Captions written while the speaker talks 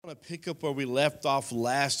I want to pick up where we left off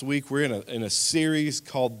last week. We're in a series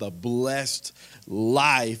called The Blessed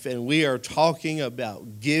Life, and we are talking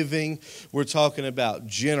about giving. We're talking about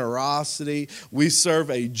generosity. We serve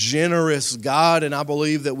a generous God, and I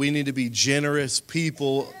believe that we need to be generous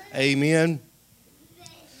people. Amen.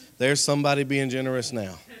 There's somebody being generous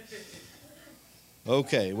now.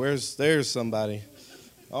 Okay, there's somebody.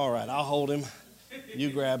 All right, I'll hold him. You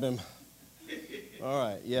grab him. All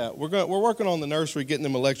right, yeah, we're working on the nursery, getting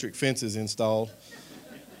them electric fences installed.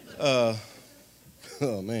 Oh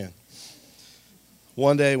man,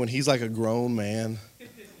 one day when he's like a grown man,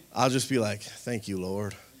 I'll just be like, "Thank you,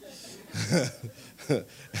 Lord."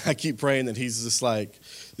 I keep praying that he's just like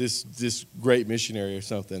this great missionary or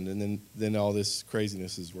something, and then all this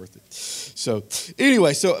craziness is worth it. So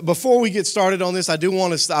anyway, so before we get started on this, I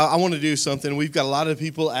want to do something. We've got a lot of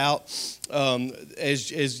people out.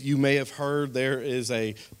 As you may have heard, there is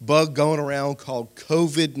a bug going around called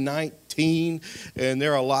COVID-19, and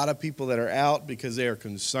there are a lot of people that are out because they are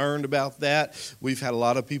concerned about that. We've had a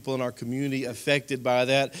lot of people in our community affected by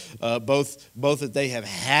that, both that they have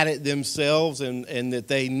had it themselves and that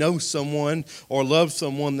they know someone or love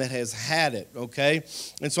someone that has had it, okay?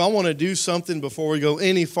 And so I want to do something before we go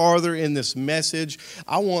any farther in this message.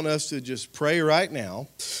 I want us to just pray right now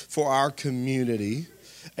for our community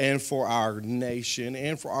and for our nation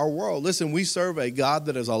and for our world. Listen, we serve a God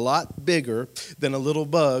that is a lot bigger than a little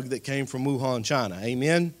bug that came from Wuhan, China.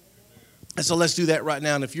 Amen? And so let's do that right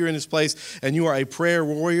now. And if you're in this place and you are a prayer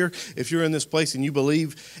warrior, if you're in this place and you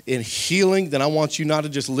believe in healing, then I want you not to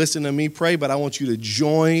just listen to me pray, but I want you to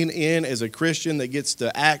join in as a Christian that gets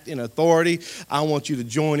to act in authority. I want you to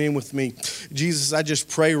join in with me. Jesus, I just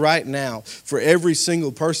pray right now for every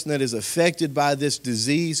single person that is affected by this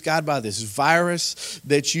disease, God, by this virus,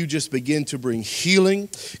 that you just begin to bring healing.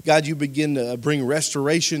 God, you begin to bring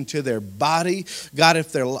restoration to their body. God,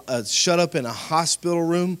 if they're shut up in a hospital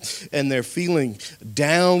room and they're feeling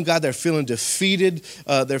down, God, they're feeling defeated,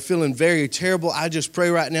 they're feeling very terrible, I just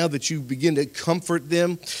pray right now that you begin to comfort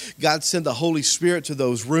them. God, send the Holy Spirit to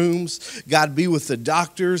those rooms. God, be with the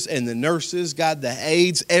doctors and the nurses, God, the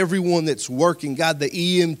aides, everyone that's working, God, the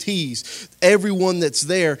EMTs, everyone that's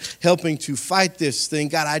there helping to fight this thing.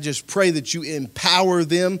 God, I just pray that you empower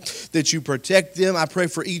them, that you protect them. I pray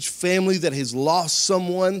for each family that has lost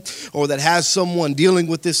someone or that has someone dealing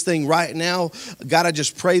with this thing right now. God, I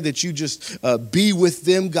just pray that you just be with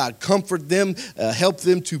them. God, comfort them, help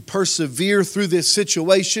them to persevere through this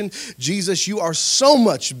situation. Jesus, you are so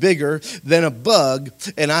much bigger than a bug,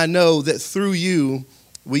 and I know that through you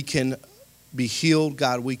we can be healed.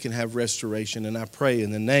 God, we can have restoration, and I pray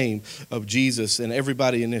in the name of Jesus, and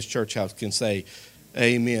everybody in this church house can say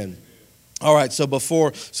amen. All right, so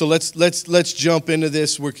let's jump into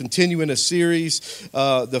this. We're continuing a series.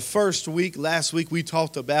 Last week we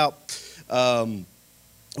talked about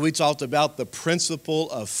the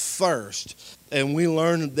principle of first, and we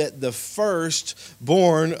learned that the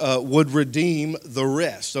firstborn would redeem the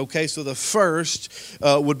rest. Okay, so the first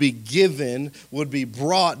would be given, would be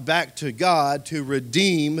brought back to God to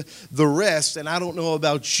redeem the rest. And I don't know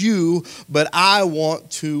about you, but I want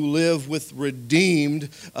to live with redeemed.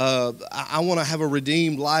 I want to have a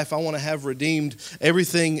redeemed life. I want to have redeemed.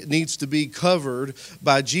 Everything needs to be covered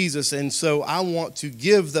by Jesus. And so I want to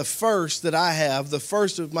give the first that I have, the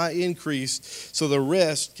first of my increase, so the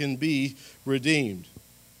rest can be redeemed.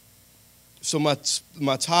 So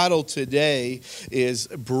my title today is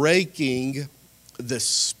Breaking the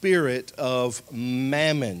Spirit of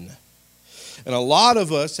Mammon. And a lot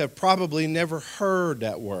of us have probably never heard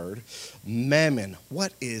that word, mammon.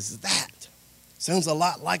 What is that? Sounds a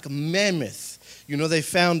lot like mammoth. You know, they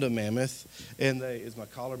found a mammoth, and is my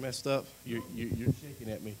collar messed up? You're shaking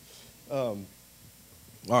at me. All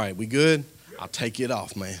right, we good? I'll take it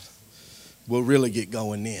off, man. We'll really get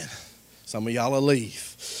going then. Some of y'all will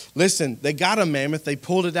leave. Listen, they got a mammoth. They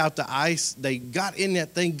pulled it out the ice. They got in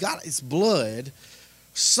that thing, got its blood,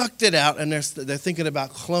 sucked it out, and they're thinking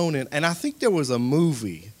about cloning. And I think there was a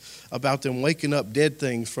movie about them waking up dead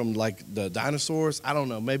things from like the dinosaurs. I don't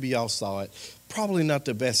know. Maybe y'all saw it. Probably not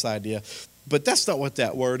the best idea. But that's not what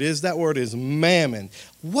that word is. That word is mammon.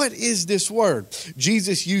 What is this word?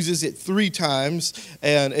 Jesus uses it 3 times,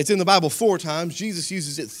 and it's in the Bible 4 times. Jesus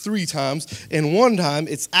uses it 3 times, and one time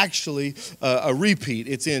it's actually a repeat.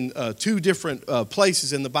 It's in 2 different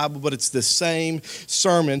places in the Bible, but it's the same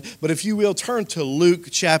sermon. But if you will, turn to Luke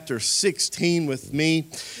chapter 16 with me,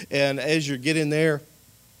 and as you're getting there,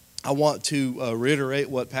 I want to reiterate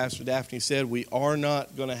what Pastor Daphne said. We are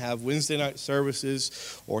not going to have Wednesday night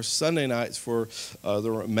services or Sunday nights for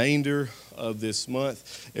the remainder of this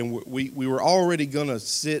month. And we were already going to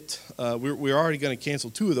we're already going to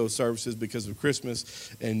cancel 2 of those services because of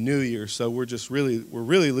Christmas and New Year. So we're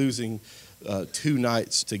really losing 2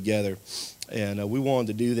 nights together. And we wanted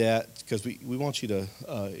to do that because we want you to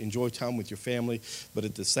enjoy time with your family. But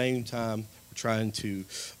at the same time, we're trying to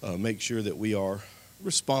make sure that we are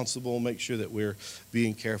responsible, make sure that we're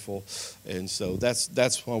being careful. And so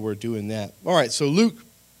that's why we're doing that. All right, so Luke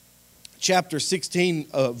chapter 16,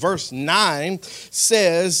 verse 9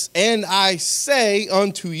 says, "And I say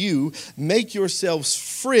unto you, make yourselves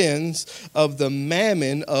friends of the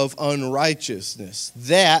mammon of unrighteousness,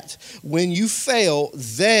 that when you fail,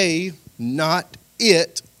 they, not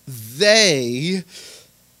it, they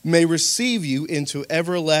may receive you into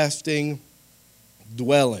everlasting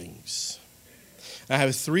dwellings." I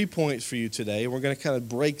have 3 points for you today, and we're going to kind of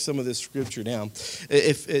break some of this scripture down.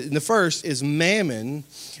 The first is mammon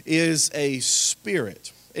is a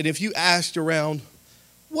spirit. And if you asked around,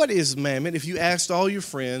 what is mammon? If you asked all your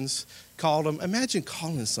friends, called them, imagine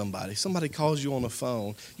calling somebody. Somebody calls you on the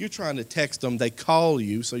phone. You're trying to text them. They call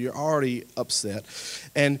you, so you're already upset.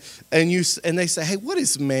 And they say, "Hey, what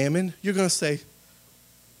is mammon?" You're going to say,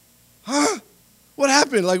 "Huh? What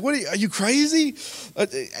happened? Like, are you crazy?"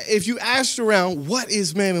 If you asked around, what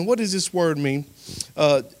is mammon? What does this word mean?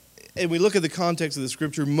 And we look at the context of the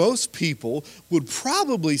scripture, most people would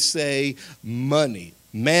probably say money.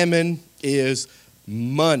 Mammon is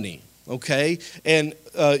money, okay? And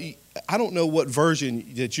I don't know what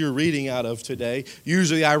version that you're reading out of today.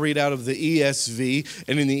 Usually I read out of the ESV,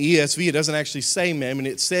 and in the ESV it doesn't actually say mammon,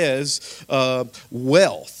 it says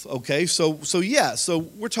wealth, okay? So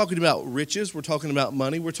we're talking about riches, we're talking about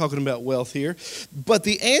money, we're talking about wealth here. But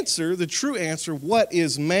the true answer, what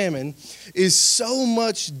is mammon, is so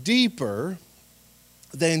much deeper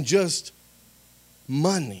than just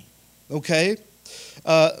money, okay?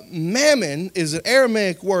 Mammon is an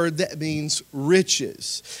Aramaic word that means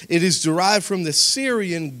riches. It is derived from the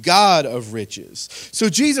Syrian god of riches. So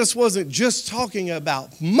Jesus wasn't just talking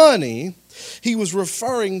about money. He was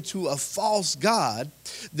referring to a false god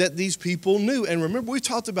that these people knew. And remember, we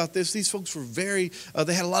talked about this. These folks were they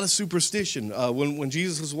had a lot of superstition. When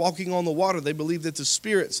Jesus was walking on the water, they believed that the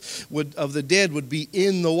spirits of the dead would be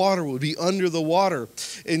in the water, would be under the water.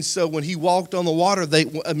 And so when he walked on the water, they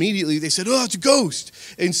said, "Oh, it's a ghost."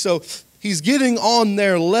 And so he's getting on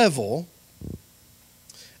their level,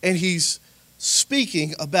 and he's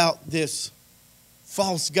speaking about this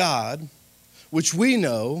false god, which we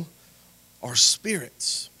know are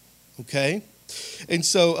spirits, okay? And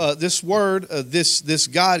so this word, this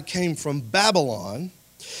god came from Babylon,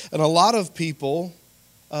 and a lot of people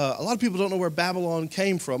don't know where Babylon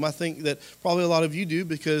came from. I think that probably a lot of you do,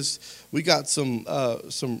 because we got some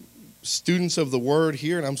students of the word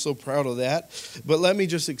here, and I'm so proud of that. But let me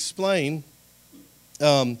just explain.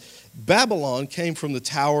 Babylon came from the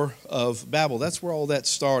Tower of Babel. That's where all that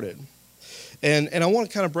started. And I want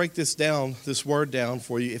to kind of break this word down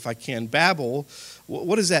for you if I can. Babel,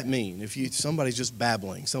 what does that mean? If somebody's just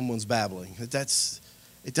babbling, someone's babbling,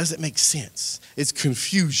 it doesn't make sense. It's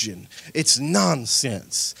confusion. It's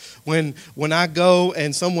nonsense. When I go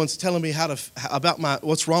and someone's telling me about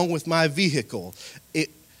what's wrong with my vehicle,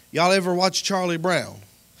 y'all ever watch Charlie Brown?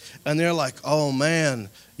 And they're like, "Oh man,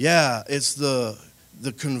 yeah, it's the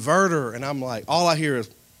converter," and I'm like, all I hear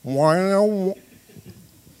is, "Wow."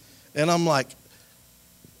 And I'm like,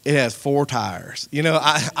 it has 4 tires. You know,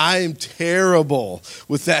 I am terrible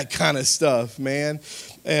with that kind of stuff, man.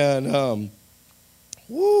 And,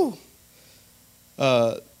 where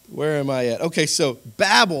am I at? Okay, so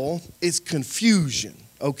Babel is confusion,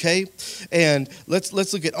 okay? And let's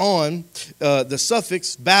look at on, the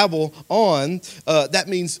suffix Babel, on, that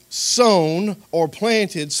means sown or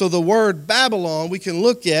planted. So the word Babylon we can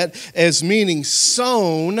look at as meaning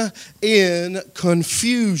sown in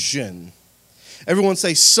confusion. Everyone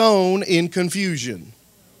say sown in confusion.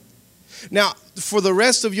 Now, for the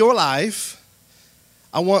rest of your life,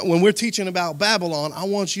 when we're teaching about Babylon, I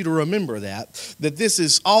want you to remember that this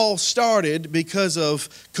is all started because of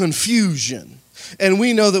confusion. And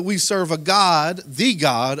we know that we serve a God, the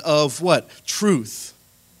God of what? Truth.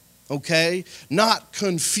 Okay? Not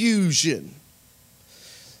confusion.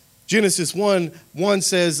 Genesis 1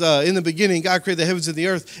 says, in the beginning, God created the heavens and the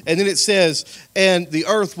earth. And then it says, and the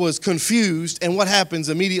earth was confused. And what happens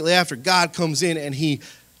immediately after? God comes in and he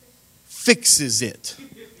fixes it.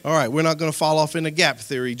 All right, we're not going to fall off into gap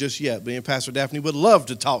theory just yet. Me and Pastor Daphne would love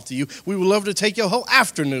to talk to you. We would love to take your whole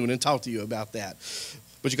afternoon and talk to you about that.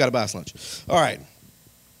 But you got to buy us lunch. All right.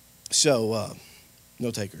 So,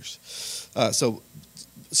 no takers. So,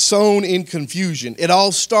 sown in confusion. It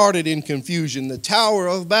all started in confusion. The Tower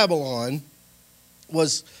of Babylon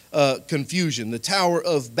was confusion. The Tower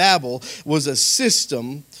of Babel was a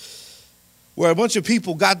system where a bunch of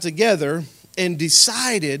people got together and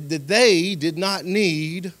decided that they did not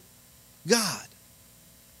need God.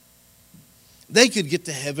 They could get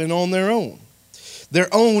to heaven on their own. Their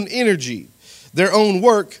own energy, their own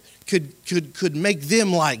work could make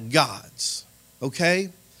them like gods. Okay?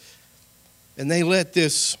 And they let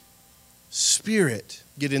this spirit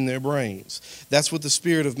get in their brains. That's what the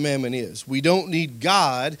spirit of mammon is. We don't need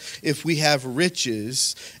God if we have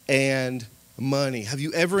riches and money. Have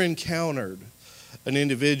you ever encountered an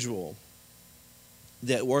individual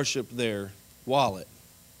that worshiped their wallet?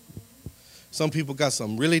 Some people got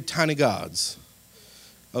some really tiny gods.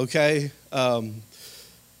 Okay?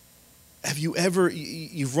 Have you ever,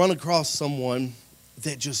 you've run across someone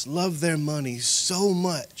that just loved their money so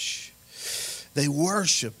much, they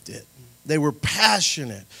worshiped it. They were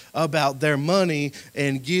passionate about their money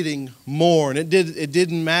and getting more. And it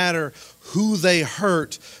didn't matter who they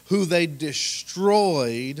hurt, who they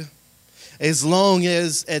destroyed, as long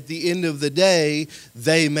as at the end of the day,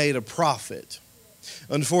 they made a profit.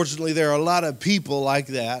 Unfortunately, there are a lot of people like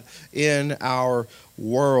that in our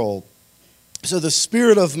world. So the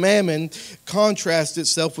spirit of mammon contrasts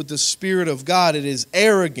itself with the spirit of God. It is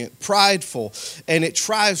arrogant, prideful, and it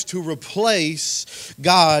tries to replace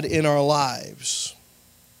God in our lives.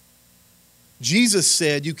 Jesus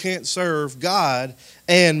said you can't serve God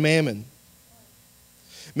and mammon.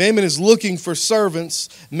 Mammon is looking for servants.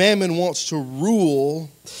 Mammon wants to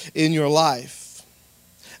rule in your life.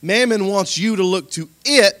 Mammon wants you to look to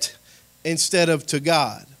it instead of to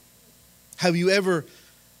God. Have you ever...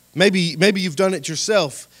 Maybe you've done it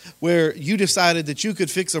yourself where you decided that you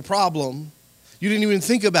could fix a problem. You didn't even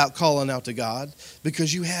think about calling out to God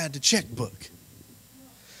because you had the checkbook.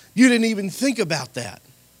 You didn't even think about that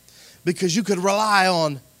because you could rely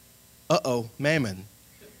on, mammon.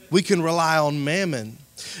 We can rely on mammon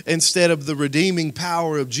instead of the redeeming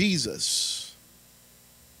power of Jesus.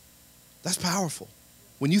 That's powerful.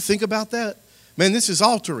 When you think about that, man, this is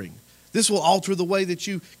altering. This will alter the way that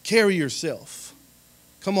you carry yourself.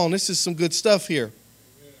 Come on, this is some good stuff here.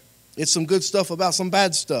 It's some good stuff about some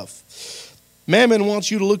bad stuff. Mammon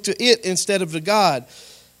wants you to look to it instead of to God.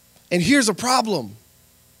 And here's a problem.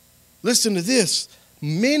 Listen to this.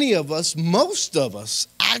 Many of us, most of us,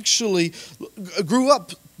 actually grew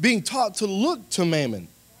up being taught to look to mammon.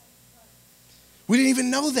 We didn't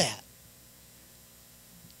even know that.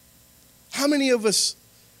 How many of us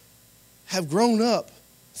have grown up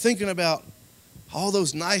thinking about all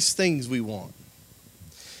those nice things we want?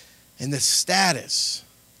 And the status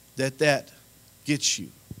that gets you.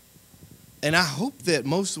 And I hope that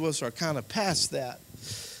most of us are kind of past that.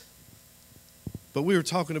 But we were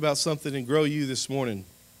talking about something in Grow You this morning.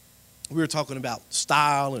 We were talking about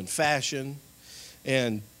style and fashion.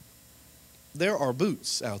 And there are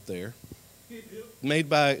boots out there made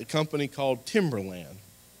by a company called Timberland.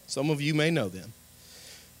 Some of you may know them.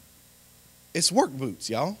 It's work boots,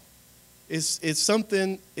 y'all. It's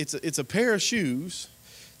something, it's a pair of shoes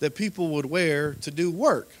that people would wear to do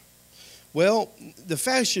work. Well, the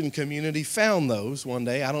fashion community found those one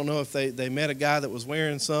day. I don't know if they met a guy that was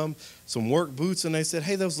wearing some work boots, and they said,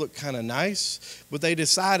 hey, those look kind of nice. But they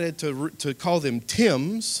decided to call them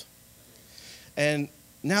Tims, and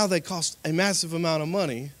now they cost a massive amount of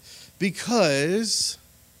money because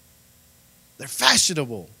they're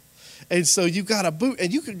fashionable. And so you got a boot,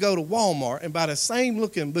 and you could go to Walmart and buy the same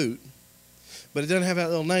looking boot, but it doesn't have that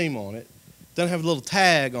little name on it. Doesn't have a little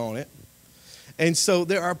tag on it. And so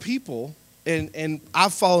there are people, and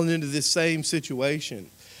I've fallen into this same situation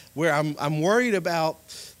where I'm worried about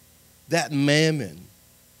that mammon.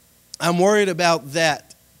 I'm worried about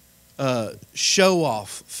that show-off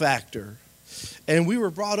factor. And we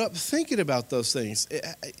were brought up thinking about those things.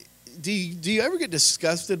 Do you ever get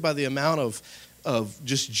disgusted by the amount of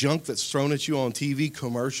just junk that's thrown at you on TV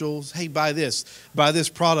commercials? Hey, buy this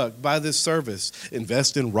product, buy this service,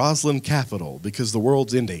 invest in Roslyn Capital because the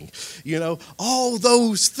world's ending. You know, all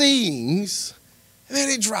those things, man,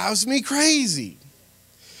 it drives me crazy.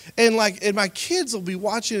 And my kids will be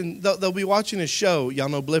watching, they'll be watching a show. Y'all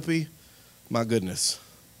know Blippi? My goodness.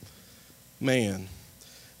 Man,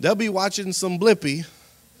 they'll be watching some Blippi.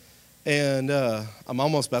 And I'm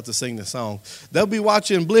almost about to sing the song. They'll be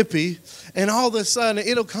watching Blippi, and all of a sudden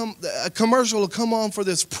a commercial will come on for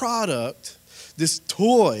this product, this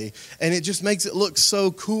toy, and it just makes it look so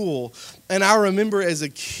cool. And I remember as a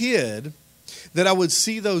kid that I would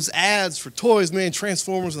see those ads for toys, man,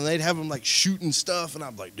 Transformers, and they'd have them like shooting stuff, and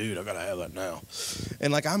I'm like, dude, I gotta have that now.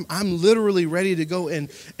 And like I'm literally ready to go and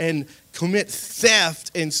commit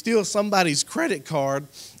theft and steal somebody's credit card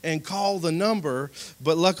and call the number,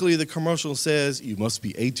 but luckily the commercial says you must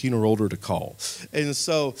be 18 or older to call. And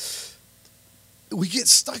so we get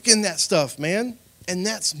stuck in that stuff, man. And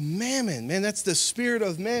that's mammon, man. That's the spirit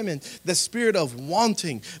of mammon, the spirit of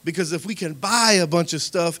wanting. Because if we can buy a bunch of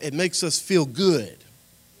stuff, it makes us feel good.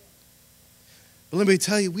 But let me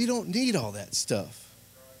tell you, we don't need all that stuff.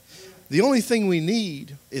 The only thing we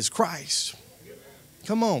need is Christ.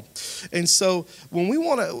 Come on. And so when we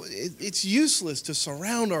want to, it's useless to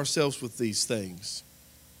surround ourselves with these things.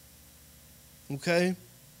 Okay?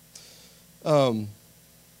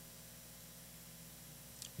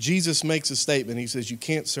 Jesus makes a statement. He says, you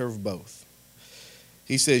can't serve both.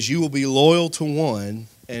 He says, you will be loyal to one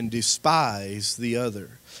and despise the other.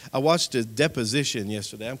 I watched a deposition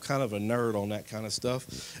yesterday. I'm kind of a nerd on that kind of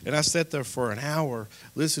stuff. And I sat there for an hour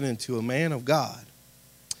listening to a man of God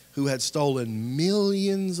who had stolen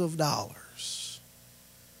millions of dollars,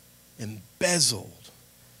 embezzled,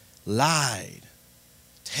 lied,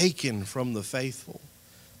 taken from the faithful,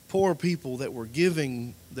 poor people that were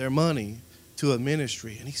giving their money to a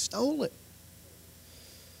ministry, and he stole it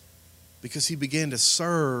because he began to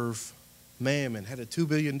serve mammon. Had a $2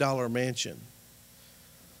 billion mansion,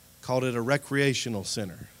 called it a recreational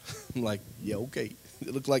center. I'm like, yeah, okay.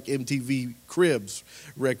 It looked like MTV Cribs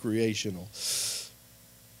recreational.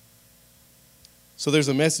 So there's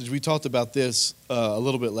a message, we talked about this a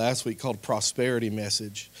little bit last week, called Prosperity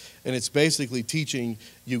Message. And it's basically teaching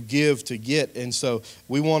you give to get. And so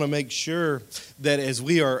we want to make sure that as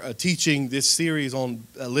we are teaching this series on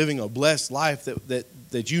living a blessed life,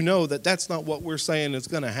 that you know that that's not what we're saying is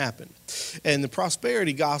going to happen. And the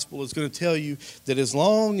prosperity gospel is going to tell you that as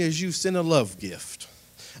long as you send a love gift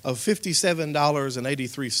of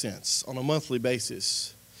 $57.83 on a monthly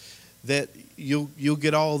basis, that you'll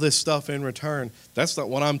get all this stuff in return. That's not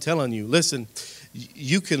what I'm telling you. Listen,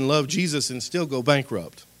 you can love Jesus and still go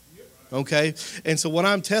bankrupt. Okay? And so what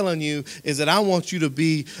I'm telling you is that I want you to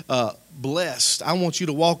be blessed. I want you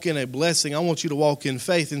to walk in a blessing. I want you to walk in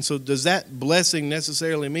faith. And so does that blessing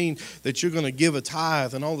necessarily mean that you're going to give a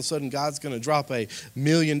tithe and all of a sudden God's going to drop a $1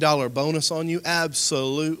 million bonus on you?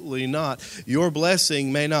 Absolutely not. Your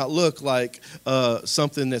blessing may not look like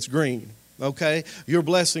something that's green. Okay? Your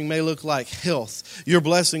blessing may look like health. Your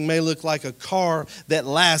blessing may look like a car that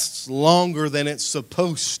lasts longer than it's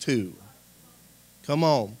supposed to. Come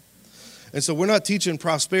on. And so we're not teaching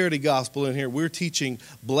prosperity gospel in here. We're teaching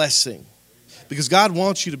blessing. Because God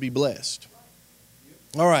wants you to be blessed.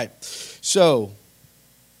 All right. So,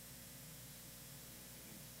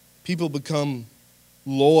 people become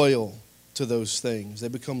loyal to those things. They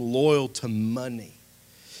become loyal to money.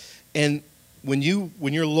 And when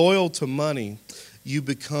you're loyal to money, you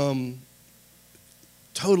become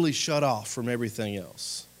totally shut off from everything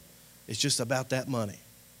else. It's just about that money.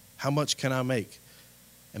 How much can I make?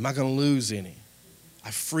 Am I going to lose any?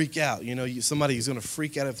 I freak out. You know, somebody's going to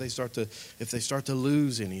freak out if they start to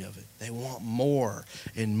lose any of it. They want more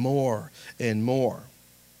and more and more.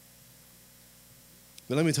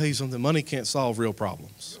 But let me tell you something. Money can't solve real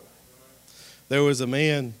problems. There was a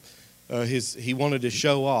man, he wanted to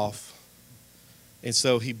show off. And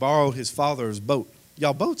so he borrowed his father's boat.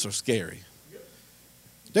 Y'all, boats are scary.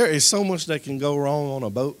 There is so much that can go wrong on a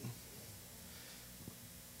boat.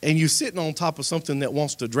 And you're sitting on top of something that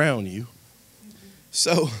wants to drown you.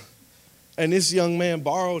 So, and this young man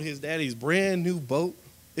borrowed his daddy's brand new boat.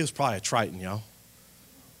 It was probably a Triton, y'all.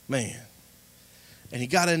 Man. And he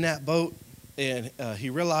got in that boat, and he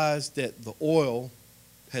realized that the oil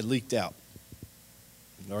had leaked out.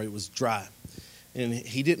 Or it was dry. And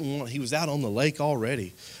he was out on the lake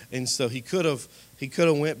already. And so he could have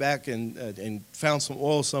went back and found some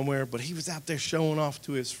oil somewhere, but he was out there showing off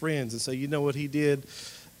to his friends. And so you know what he did?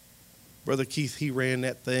 Brother Keith, he ran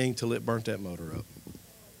that thing till it burnt that motor up.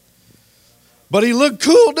 But he looked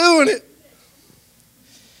cool doing it.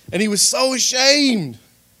 And he was so ashamed.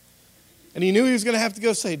 And he knew he was going to have to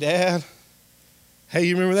go say, Dad, hey,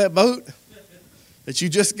 you remember that boat that you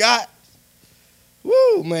just got?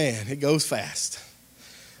 Woo, man, it goes fast.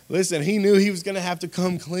 Listen, he knew he was going to have to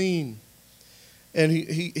come clean. And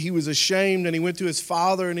he was ashamed, and he went to his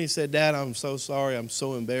father, and he said, Dad, I'm so sorry. I'm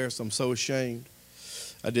so embarrassed. I'm so ashamed.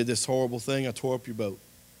 I did this horrible thing. I tore up your boat.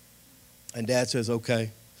 And Dad says,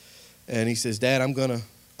 okay. And he says, Dad, I'm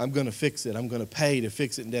gonna fix it. I'm going to pay to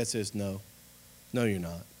fix it. And Dad says, no, you're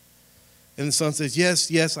not. And the son says,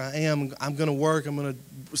 yes, I am. I'm going to work. I'm going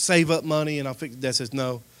to save up money, and I'll fix it. Dad says,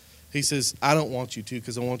 no, He says, I don't want you to,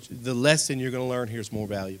 because I want you, the lesson you're going to learn here is more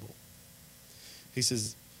valuable. He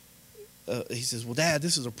says, well, Dad,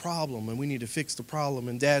 this is a problem, and we need to fix the problem.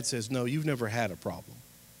 And Dad says, no, you've never had a problem.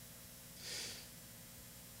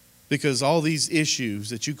 Because all these issues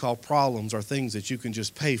that you call problems are things that you can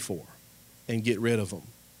just pay for and get rid of them.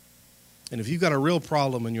 And if you've got a real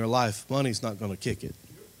problem in your life, money's not going to kick it.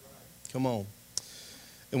 Come on.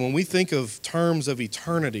 And when we think of terms of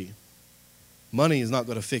eternity, money is not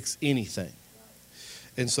going to fix anything.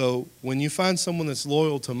 And so when you find someone that's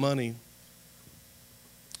loyal to money,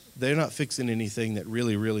 they're not fixing anything that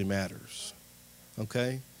really, really matters.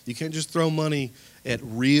 Okay? You can't just throw money at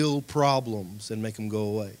real problems and make them go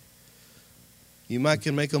away. You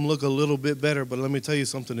can make them look a little bit better, but let me tell you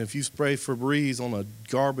something. If you spray Febreze on a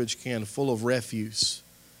garbage can full of refuse,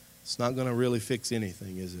 it's not going to really fix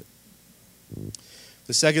anything, is it?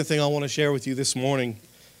 The second thing I want to share with you this morning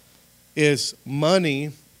is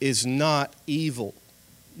money is not evil.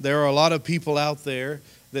 There are a lot of people out there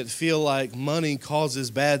that feel like money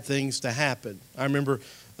causes bad things to happen. I remember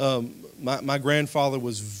my grandfather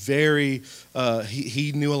was very,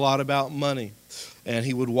 he knew a lot about money. And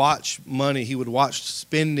he would watch money. He would watch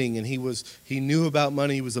spending, and he knew about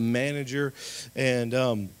money. He was a manager, and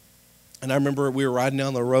I remember we were riding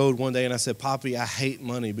down the road one day, and I said, "Poppy, I hate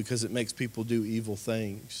money because it makes people do evil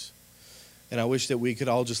things, and I wish that we could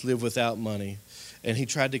all just live without money." And he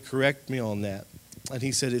tried to correct me on that, and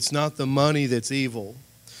he said, "It's not the money that's evil;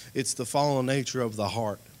 it's the fallen nature of the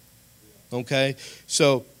heart." Okay,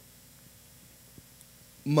 so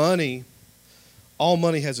money, all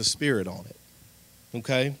money has a spirit on it.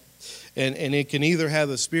 Okay? And it can either have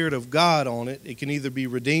a spirit of God on it, it can either be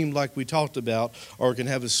redeemed like we talked about, or it can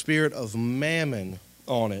have a spirit of mammon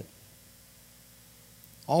on it.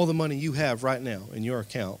 All the money you have right now in your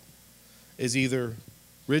account is either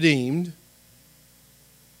redeemed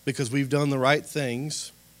because we've done the right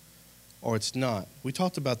things, or it's not. We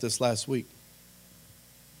talked about this last week.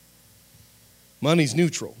 Money's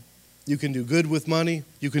neutral. You can do good with money,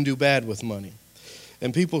 you can do bad with money.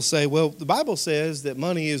 And people say, well, the Bible says that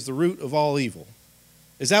money is the root of all evil.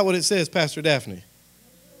 Is that what it says, Pastor Daphne?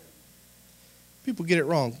 People get it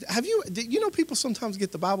wrong. You know people sometimes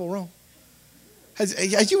get the Bible wrong?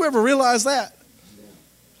 Has you ever realized that?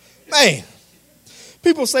 Man,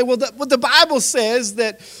 people say, well, the Bible says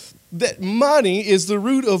that money is the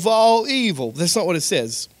root of all evil. That's not what it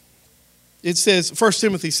says. It says, 1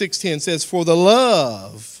 Timothy 6:10 says, for the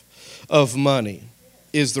love of money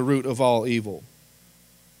is the root of all evil.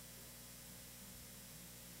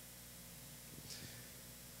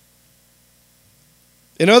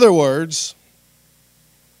 In other words,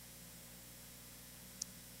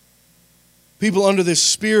 people under this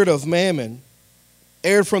spirit of mammon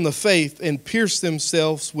erred from the faith and pierced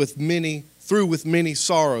themselves through with many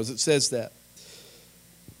sorrows. It says that.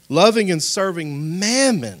 Loving and serving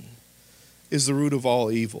mammon is the root of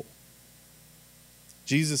all evil.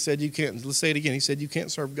 Jesus said you can't, let's say it again, he said you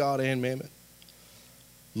can't serve God and mammon.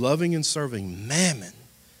 Loving and serving mammon,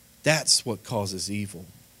 that's what causes evil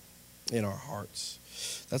in our hearts.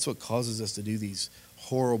 That's what causes us to do these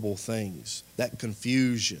horrible things. That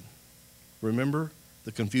confusion. Remember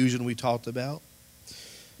the confusion we talked about?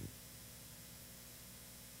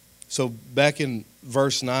 So back in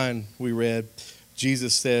verse 9 we read,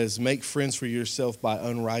 Jesus says, make friends for yourself by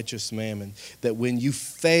unrighteous mammon, that when you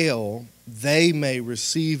fail, they may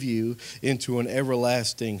receive you into an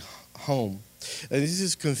everlasting home. And this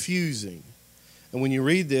is confusing. And when you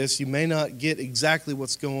read this, you may not get exactly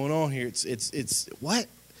what's going on here. It's what?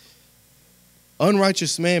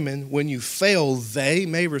 Unrighteous mammon, when you fail, they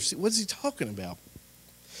may receive. What's he talking about?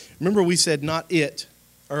 Remember we said not it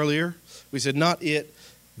earlier? We said not it,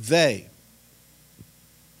 they.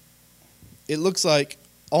 It looks like,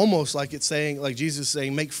 almost like it's saying, like Jesus is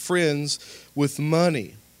saying, make friends with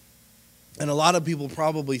money. And a lot of people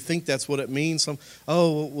probably think that's what it means.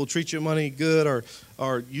 We'll treat your money good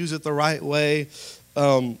or use it the right way.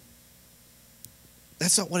 That's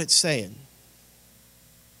not what it's saying.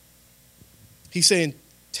 He's saying,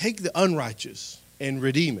 take the unrighteous and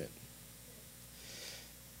redeem it.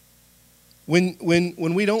 When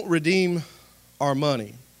we don't redeem our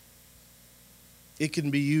money, it can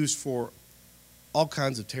be used for all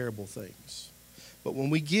kinds of terrible things. But when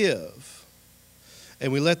we give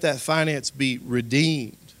and we let that finance be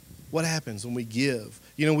redeemed, what happens when we give?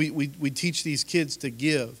 You know, we teach these kids to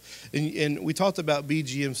give. And we talked about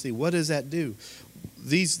BGMC. What does that do?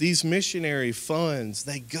 These missionary funds,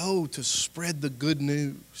 they go to spread the good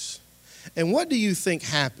news. And what do you think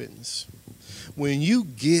happens when you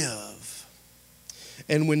give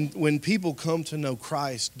and when people come to know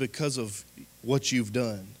Christ because of what you've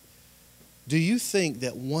done? Do you think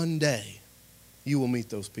that one day you will meet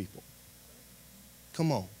those people?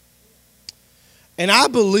 Come on. And I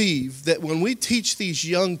believe that when we teach these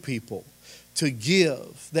young people to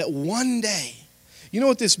give, that one day, you know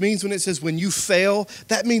what this means when it says when you fail?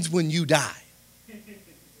 That means when you die.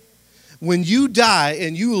 When you die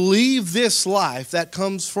and you leave this life, that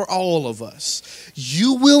comes for all of us.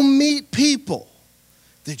 You will meet people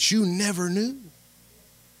that you never knew.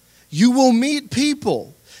 You will meet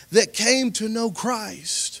people that came to know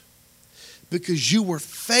Christ because you were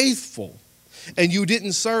faithful and you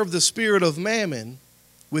didn't serve the spirit of mammon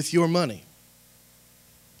with your money.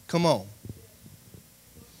 Come on.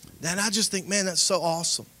 And I just think, man, that's so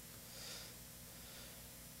awesome.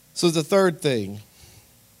 So the third thing,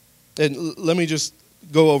 and let me just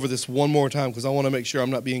go over this one more time because I want to make sure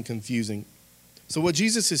I'm not being confusing. So what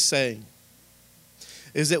Jesus is saying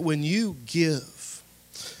is that when you give,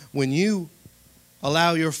 when you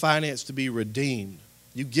allow your finance to be redeemed,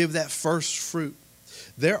 you give that first fruit,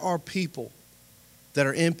 there are people that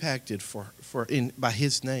are impacted by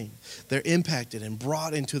His name. They're impacted and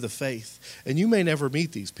brought into the faith. And you may never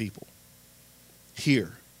meet these people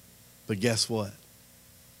here. But guess what?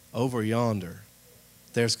 Over yonder,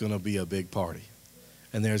 there's going to be a big party.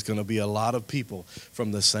 And there's going to be a lot of people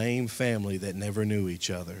from the same family that never knew each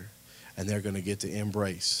other. And they're going to get to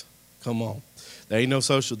embrace. Come on. There ain't no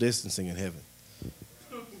social distancing in heaven.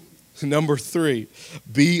 Number 3,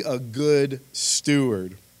 be a good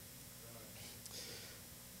steward.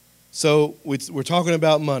 So we're talking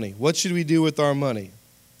about money. What should we do with our money?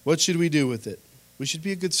 What should we do with it? We should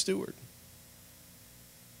be a good steward.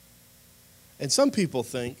 And some people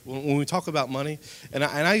think, when we talk about money, and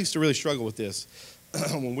I used to really struggle with this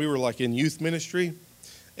when we were like in youth ministry,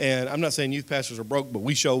 and I'm not saying youth pastors are broke, but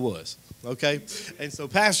we sure was, okay? And so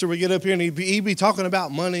pastor would get up here and he'd be talking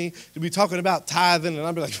about money, he'd be talking about tithing, and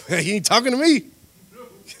I'd be like, hey, he ain't talking to me.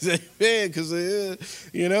 Because,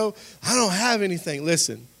 you know, I don't have anything.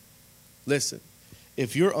 Listen,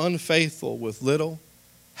 if you're unfaithful with little,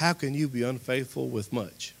 how can you be unfaithful with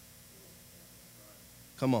much?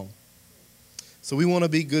 Come on. So we want to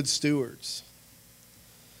be good stewards.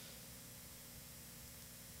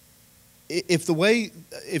 If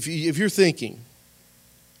you're thinking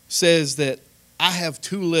says that I have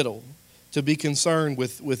too little to be concerned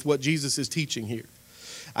with what Jesus is teaching here,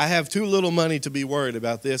 I have too little money to be worried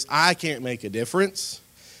about this, I can't make a difference.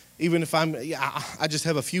 Even if I just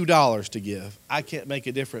have a few dollars to give, I can't make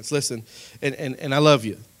a difference. Listen, and I love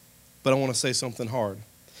you, but I want to say something hard.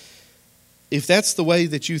 If that's the way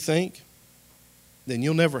that you think, then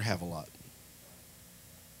you'll never have a lot.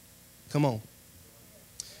 Come on.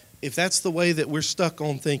 If that's the way that we're stuck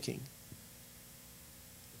on thinking,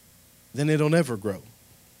 then it'll never grow.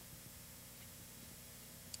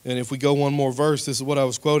 And if we go one more verse, this is what I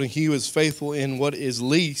was quoting. He who is faithful in what is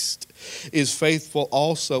least is faithful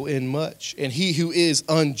also in much. And he who is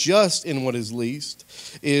unjust in what is least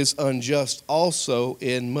is unjust also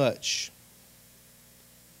in much.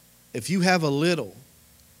 If you have a little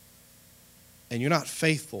and you're not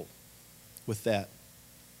faithful with that,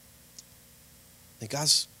 then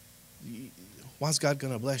why's God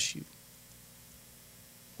going to bless you?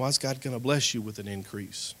 Why's God going to bless you with an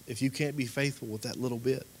increase if you can't be faithful with that little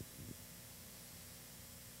bit?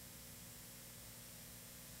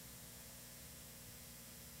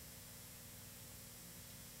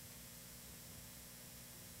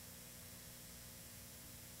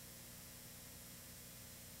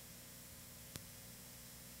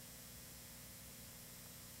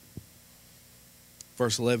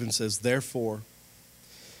 Verse 11 says, therefore,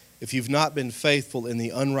 if you've not been faithful in the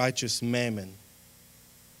unrighteous mammon,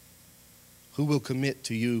 who will commit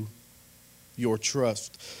to you your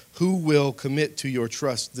trust? Who will commit to your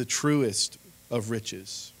trust the truest of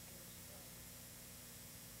riches?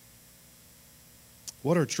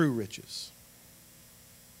 What are true riches?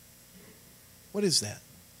 What is that?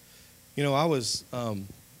 You know, I was, and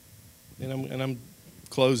I'm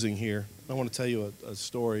closing here. I want to tell you a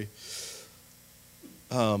story.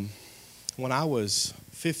 When I was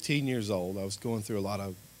 15 years old, I was going through a lot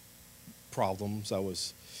of problems. I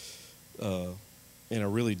was in a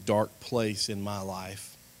really dark place in my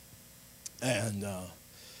life. And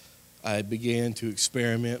I began to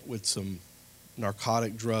experiment with some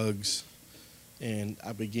narcotic drugs. And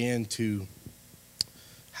I began to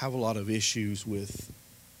have a lot of issues with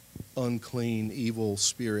unclean, evil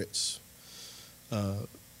spirits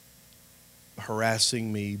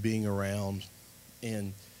harassing me, being around.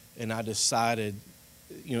 And I decided,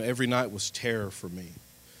 you know, every night was terror for me.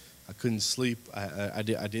 I couldn't sleep. I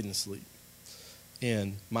didn't sleep.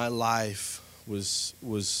 And my life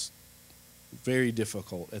was very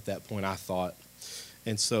difficult at that point, I thought.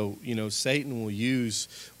 And so, Satan will use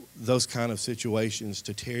those kind of situations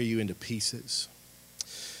to tear you into pieces.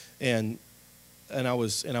 And I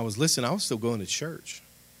was listening. I was still going to church.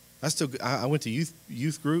 I went to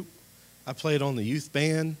youth group. I played on the youth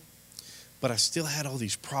band, but I still had all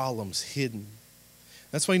these problems hidden.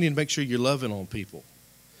 That's why you need to make sure you're loving on people.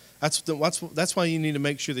 That's why you need to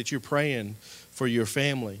make sure that you're praying for your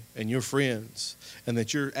family and your friends, and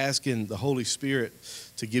that you're asking the Holy Spirit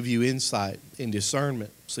to give you insight and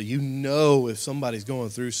discernment so you know if somebody's going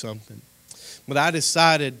through something. But I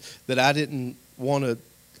decided that I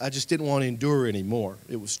just didn't want to endure anymore.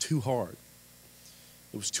 It was too hard.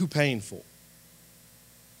 It was too painful.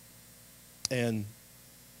 And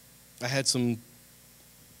I had some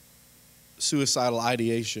suicidal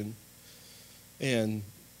ideation, and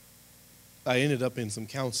I ended up in some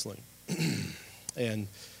counseling. And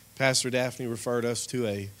Pastor Daphne referred us to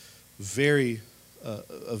a very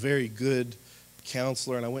good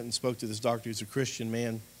counselor, and I went and spoke to this doctor who's a Christian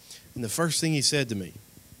man. And the first thing he said to me,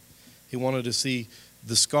 he wanted to see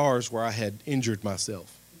the scars where I had injured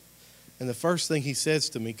myself. And the first thing he says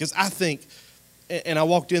to me, because I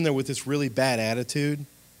walked in there with this really bad attitude,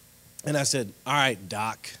 and I said, "All right,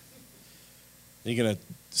 doc, you're going to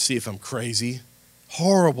see if I'm crazy."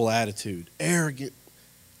 Horrible attitude, arrogant,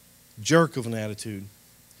 jerk of an attitude.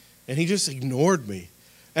 And he just ignored me.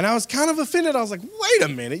 And I was kind of offended. I was like, wait a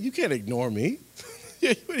minute, you can't ignore me.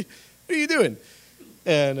 What are you doing?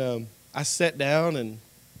 And I sat down and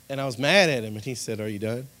I was mad at him. And he said, "Are you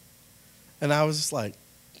done?" And I was just like,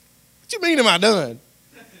 "What you mean am I done?"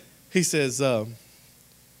 He says, and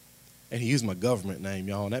he used my government name,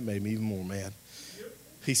 y'all, and that made me even more mad.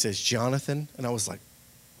 He says, "Jonathan." And I was like,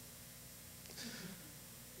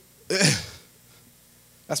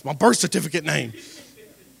 that's my birth certificate name.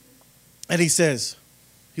 And he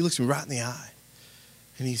looks me right in the eye,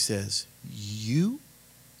 and he says, "You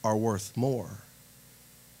are worth more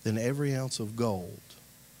than every ounce of gold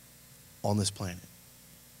on this planet."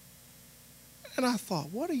 And I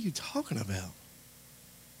thought, what are you talking about?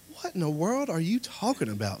 What in the world are you talking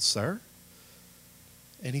about, sir?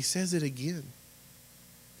 And he says it again.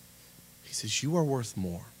 He says, "You are worth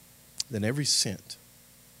more than every cent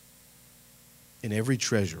in every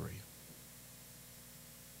treasury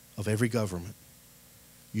of every government.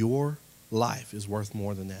 Your life is worth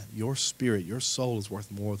more than that. Your spirit, your soul is worth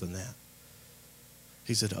more than that."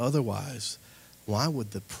 He said, "Otherwise, why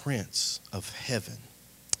would the Prince of Heaven,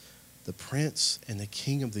 the Prince and the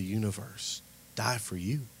King of the universe, die for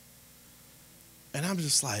you?" And I'm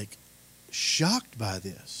just like shocked by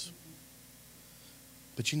this.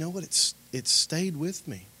 But you know what? It stayed with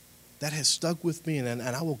me. That has stuck with me, and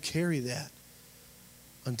I will carry that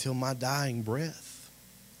until my dying breath,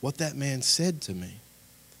 what that man said to me.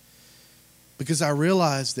 Because I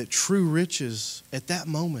realized that true riches, at that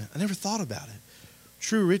moment, I never thought about it.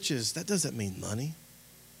 True riches, that doesn't mean money.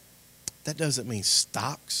 That doesn't mean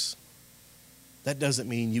stocks. That doesn't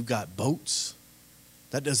mean you've got boats.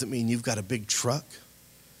 That doesn't mean you've got a big truck.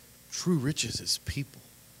 True riches is people.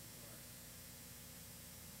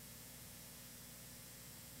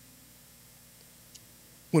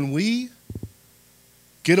 When we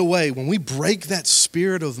get away, when we break that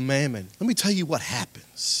spirit of mammon, let me tell you what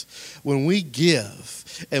happens. When we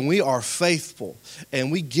give and we are faithful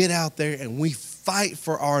and we get out there and we fight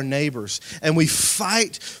for our neighbors and we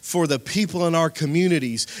fight for the people in our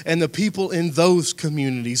communities and the people in those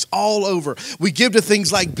communities all over. We give to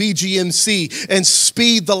things like BGMC and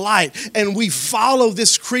Speed the Light, and we follow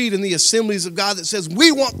this creed in the Assemblies of God that says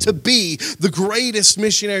we want to be the greatest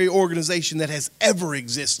missionary organization that has ever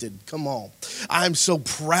existed. Come on. I'm so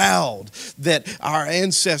proud that our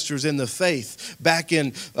ancestors in the faith back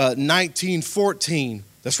in 1914,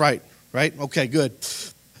 that's right? Okay, good.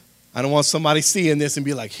 I don't want somebody seeing this and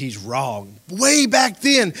be like, he's wrong. Way back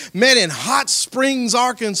then, man, in Hot Springs,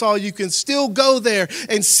 Arkansas, you can still go there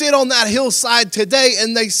and sit on that hillside today.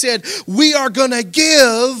 And they said, we are going to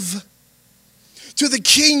give to the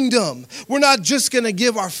kingdom. We're not just going to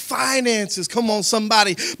give our finances, come on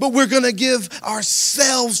somebody, but we're going to give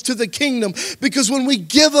ourselves to the kingdom. Because when we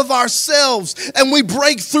give of ourselves and we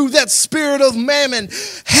break through that spirit of mammon,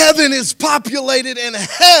 heaven is populated and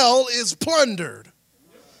hell is plundered.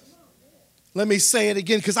 Let me say it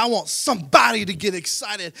again because I want somebody to get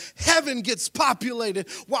excited. Heaven gets populated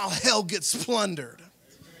while hell gets plundered.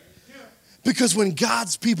 Because when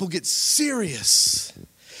God's people get serious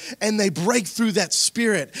and they break through that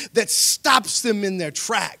spirit that stops them in their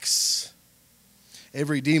tracks,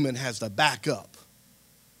 every demon has to back up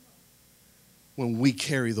when we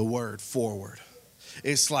carry the word forward.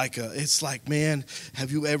 It's like, man,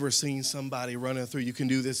 have you ever seen somebody running through? You can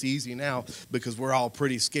do this easy now because we're all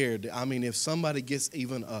pretty scared. I mean, if somebody gets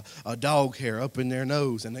even a dog hair up in their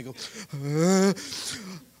nose and they go,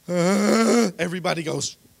 everybody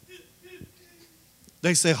goes,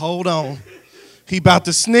 they say, hold on, he about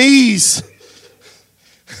to sneeze.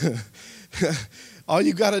 All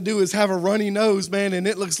you got to do is have a runny nose, man, and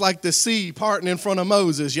it looks like the sea parting in front of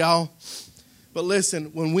Moses, y'all. But listen,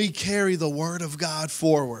 when we carry the word of God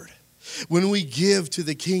forward, when we give to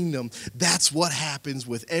the kingdom, that's what happens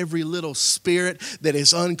with every little spirit that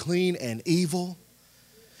is unclean and evil,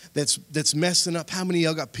 that's messing up. How many of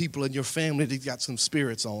y'all got people in your family that got some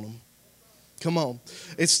spirits on them? Come on.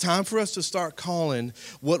 It's time for us to start calling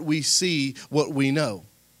what we see what we know.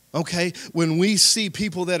 Okay, when we see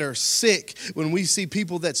people that are sick, when we see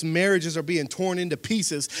people that's marriages are being torn into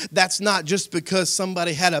pieces, that's not just because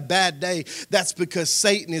somebody had a bad day. That's because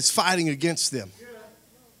Satan is fighting against them.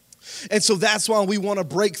 And so that's why we want to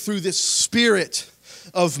break through this spirit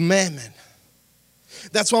of mammon.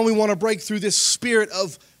 That's why we want to break through this spirit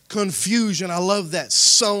of confusion. I love that.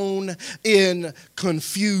 Sown in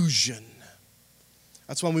confusion.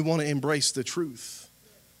 That's why we want to embrace the truth.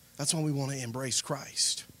 That's why we want to embrace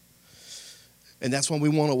Christ. And that's when we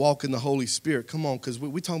want to walk in the Holy Spirit. Come on, because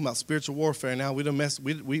we're talking about spiritual warfare now.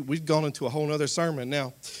 We've gone into a whole other sermon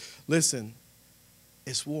now. Listen,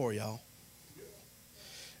 it's war, y'all.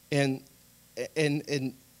 And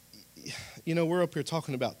you know, we're up here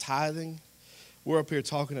talking about tithing. We're up here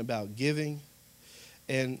talking about giving.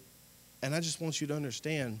 And I just want you to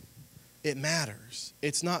understand, it matters.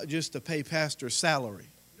 It's not just to pay pastor's salary.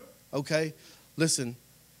 Okay? Listen,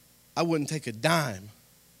 I wouldn't take a dime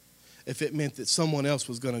if it meant that someone else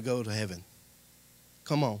was going to go to heaven.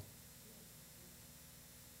 Come on.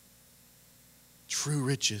 True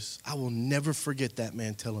riches. I will never forget that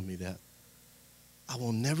man telling me that. I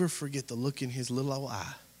will never forget the look in his little old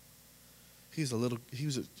eye. He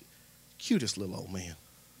was a cutest little old man.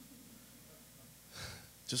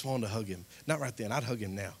 Just wanted to hug him. Not right then. I'd hug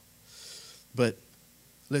him now. But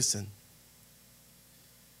listen.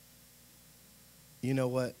 You know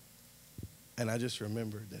what? And I just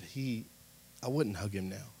remembered that I wouldn't hug him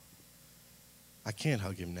now. I can't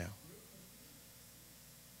hug him now.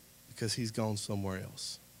 Because he's gone somewhere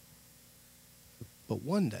else. But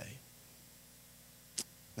one day,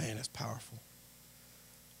 man, that's powerful.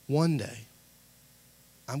 One day,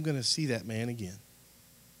 I'm going to see that man again.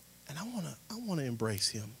 And I want to embrace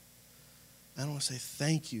him. I want to say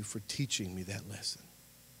thank you for teaching me that lesson.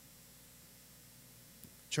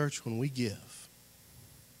 Church, when we give,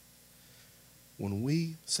 when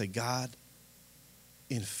we say, God,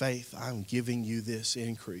 in faith, I'm giving you this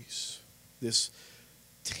increase, this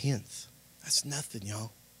tenth. That's nothing,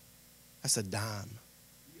 y'all. That's a dime.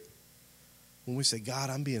 When we say, God,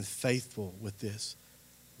 I'm being faithful with this,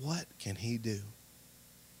 what can he do?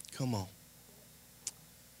 Come on.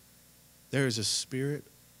 There is a spirit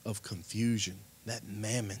of confusion, that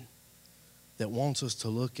mammon, that wants us to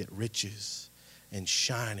look at riches and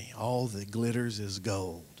shiny. All that glitters is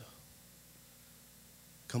gold.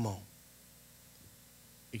 Come on.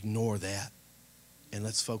 Ignore that. And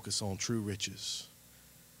let's focus on true riches.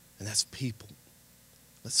 And that's people.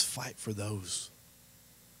 Let's fight for those.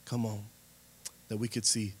 Come on. That we could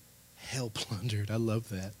see hell plundered. I love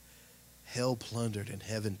that. Hell plundered and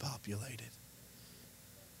heaven populated.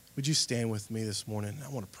 Would you stand with me this morning? I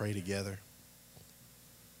want to pray together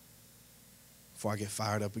before I get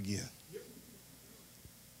fired up again.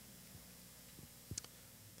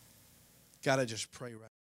 God, I just pray right